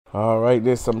Alright,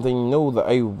 there's something new that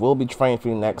I will be trying for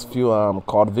the next few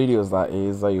COD videos. That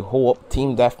is a whole up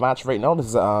team deathmatch right now. This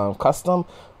is custom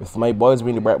with my boys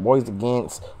being the Brek Boyz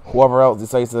against whoever else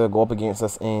decides to go up against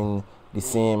us in the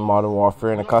same Modern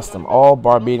Warfare and a custom. All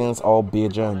Barbadians, all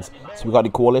Bajans. So we got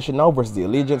the Coalition now versus the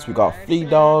Allegiance. We got Flea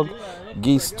Dog,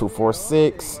 Geese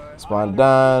 246,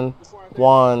 Spandan,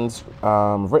 Wands,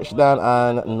 Rich Dan,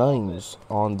 and Nines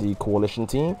on the Coalition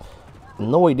team.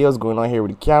 No idea what's going on here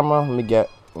with the camera. Let me get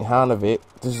a hand of it.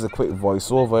 This is a quick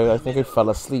voiceover. I think I fell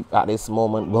asleep at this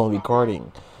moment while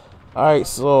recording. Alright,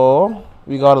 so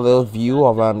we got a little view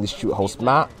of the shoot house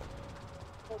map.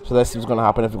 So let's see what's gonna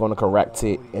happen if we're gonna correct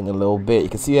it in a little bit. You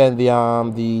can see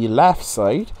on the left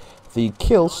side the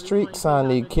kill streaks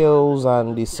and the kills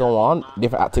and the so on,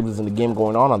 different activities in the game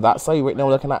going on that side. Right now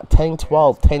we're looking at 10,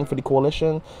 12, 10 for the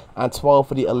Coalition and 12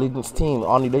 for the Allegiance team.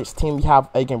 On the Allegiance team we have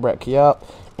Ike and Brek here,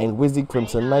 and Wizzy,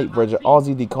 Crimson Knight, Virgil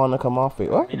Aussie, Decon come off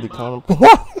it. What? Decon.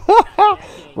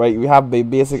 Right, we have the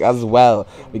basic as well.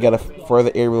 We got a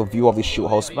further aerial view of the shoot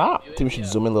house map. I think we should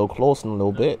zoom in a little close in a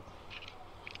little bit.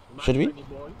 Should we?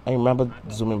 I remember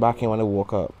zooming back in when I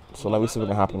woke up. So let me see what's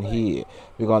gonna happen here.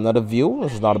 We got another view.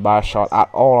 This is not a bad shot at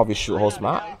all of the shoot house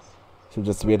map. So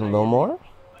just wait a little more.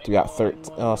 So we got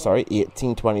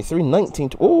 18, 23,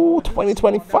 19, oh, 20,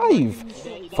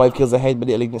 25. 5 kills ahead by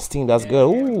the Allegiance team. That's good.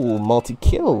 Ooh,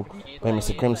 multi-kill by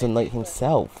Mr. Crimson Knight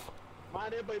himself.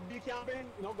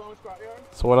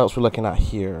 So what else we're looking at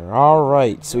here?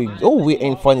 Alright, so we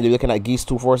ain't finally looking at Geese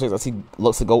 246 as he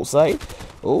looks to go outside.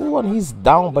 Oh, and he's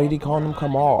down by the condom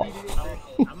come off.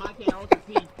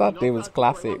 That day was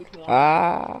classic.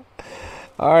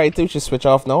 Alright, we should switch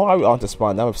off now. Are we on to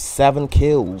spawn now with 7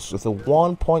 kills with a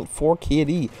 1.4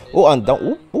 KD. Oh, and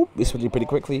down. Oh, we're switching pretty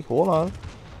quickly. Hold on.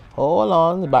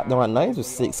 Back down at 9 with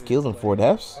 6 kills and 4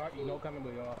 deaths.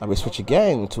 And we switch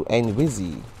again to N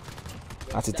Wizzy.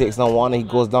 As he takes down one, he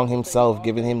goes down himself,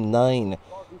 giving him 9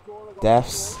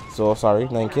 deaths. So sorry,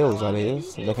 9 kills that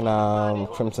is. Looking at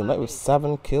Crimson Knight with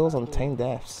 7 kills and 10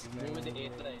 deaths.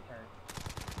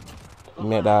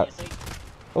 Made that.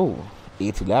 Oh,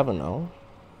 8-11 now.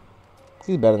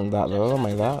 He's better than that though. Don't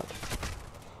mind that.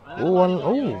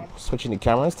 Oh, switching the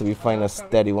cameras till we find a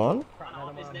steady one.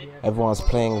 Everyone's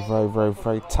playing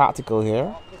very tactical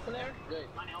here.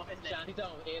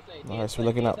 Alright, so we're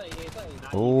looking at.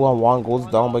 Oh, and one goes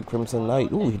down by Crimson Knight.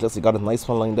 Oh, he just got a nice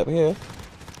one lined up here.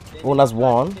 Oh, that's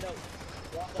 1.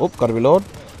 Oh, gotta reload.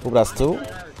 Oh, that's 2.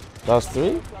 That's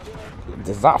 3.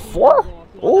 Is that 4?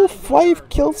 Oh, 5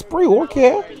 kill spree.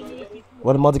 Okay.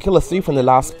 Well, the multi-killer 3 from the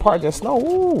last part just now.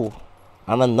 Ooh.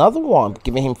 And another one,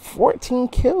 giving him 14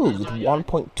 kills with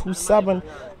 1.27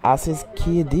 as his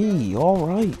KD.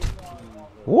 Alright.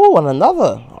 Oh, and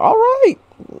another. Alright.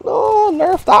 Oh,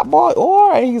 nerf that boy.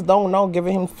 Alright, he's down now,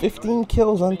 giving him 15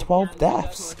 kills and 12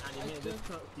 deaths.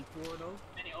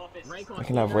 I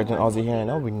can have Virgin Aussie here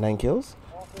now with 9 kills.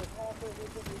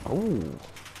 Oh.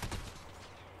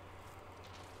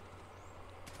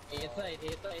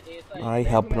 Alright,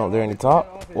 helping out there in the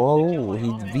top. Whoa,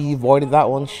 he avoided that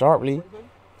one sharply.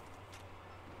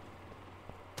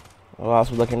 What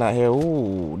else we're looking at here?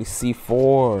 Ooh, the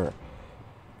C4.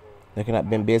 Looking at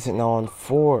Ben Basic now on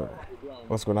 4.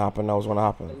 What's gonna happen now? What's gonna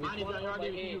happen?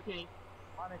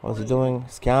 What's he doing?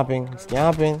 He's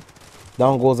camping.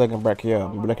 Down goes Ike and Brek here.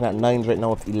 We're looking at 9s right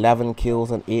now with 11 kills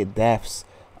and 8 deaths.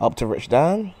 Up to Rich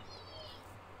Dan.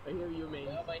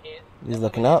 He's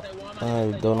looking up.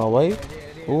 I don't know why.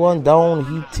 One down.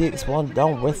 He takes one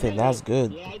down with it. That's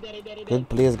good. Good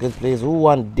plays. Ooh,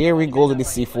 and there he goes with the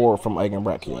C4 from Ike and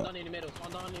Brek here.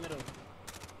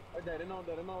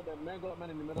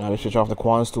 Now we switch off the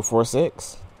Quans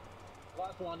 246.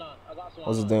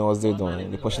 What's he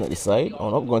doing? They pushing at the side? Oh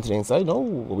no, going to the inside? No,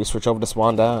 we switch over the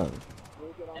Swan down.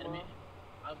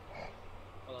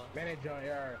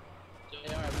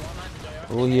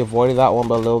 Oh, he avoided that one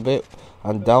by a little bit.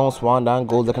 And down, Swan down,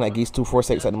 goes looking at Geese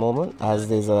 246 at the moment. As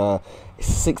there's a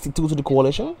 62 to the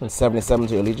Coalition and 77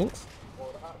 to Allegiance.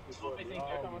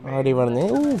 Already running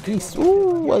in. Ooh, Geese.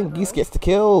 Ooh, and Geese gets the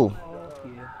kill.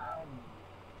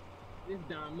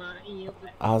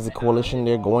 As the Coalition,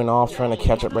 they're going off, trying to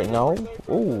catch up right now.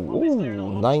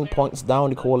 Ooh, 9 points down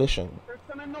the Coalition.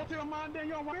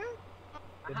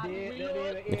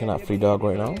 Looking at Free Dog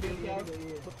right now.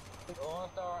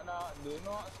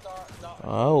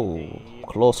 Oh,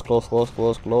 close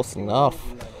enough.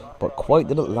 But quite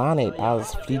didn't land it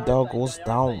as Free Dog goes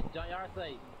down.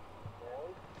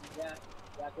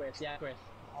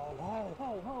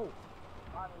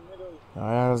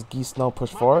 Alright, as Geese now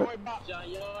push forward.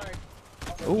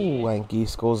 Ooh, and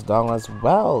Geese goes down as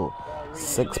well.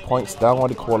 6 points down on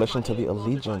the Coalition to the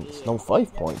Allegiance. No,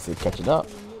 5 points. They catch it up.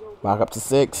 Back up to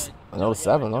 6. Another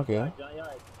 7. Okay.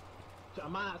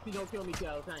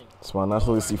 This one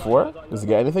naturally C4. Does he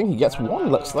get anything? He gets 1.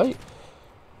 Looks like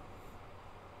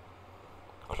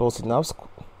close enough.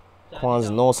 Quans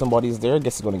knows somebody's there.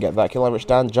 Guess he's gonna get that kill. Rich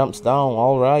Dan jumps down.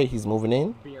 All right, he's moving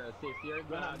in.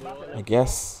 I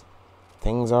guess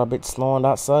things are a bit slow on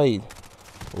that side.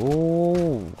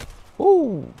 Ooh,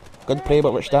 ooh, good play,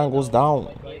 but Rich Dan goes down.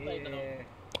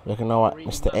 Looking now at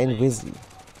Mr. N Wizzy,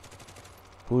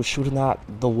 who's shooting at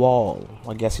the wall.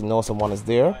 I guess he knows someone is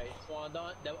there.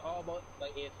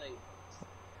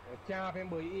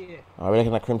 We're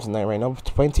looking at Crimson Knight right now.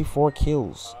 24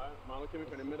 kills.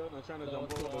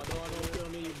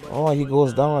 Oh, he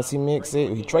goes down as he makes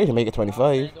it. He tried to make it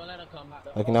 25.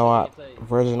 Looking now at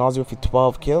Virgin Aussie with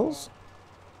 12 kills.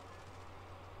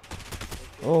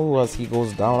 Oh, as he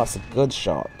goes down, that's a good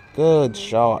shot. Good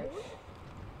shot.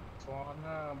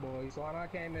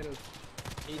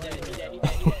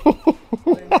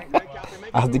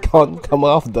 As they can't come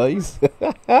off dice.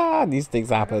 These things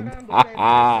happen.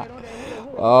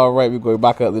 Alright, we're going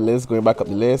back up the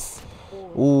list.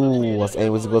 Ooh, as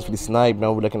anyways, it goes for the snipe.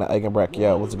 Now we're looking at Brek.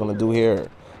 Yeah, what's he gonna do here?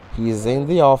 He is in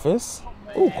the office.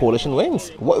 Ooh, Coalition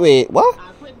wins. Wait, what?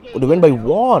 Oh, they win by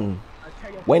 1.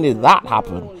 When did that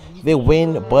happen? They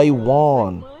win by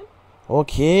 1.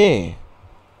 Okay.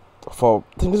 I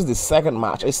think this is the second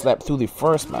match. I slept through the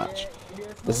first match.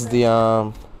 This is the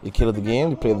kill of the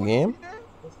game. You play the game.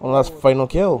 One last final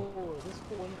kill.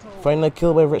 Final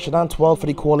kill by Richard and 12 for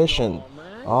the Coalition.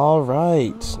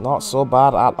 Alright, not so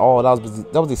bad at all. That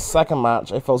was the second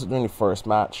match. I felt it during the first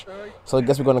match. So I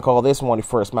guess we're going to call this one the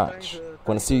first match.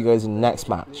 Going to see you guys in the next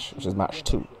match, which is match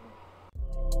 2.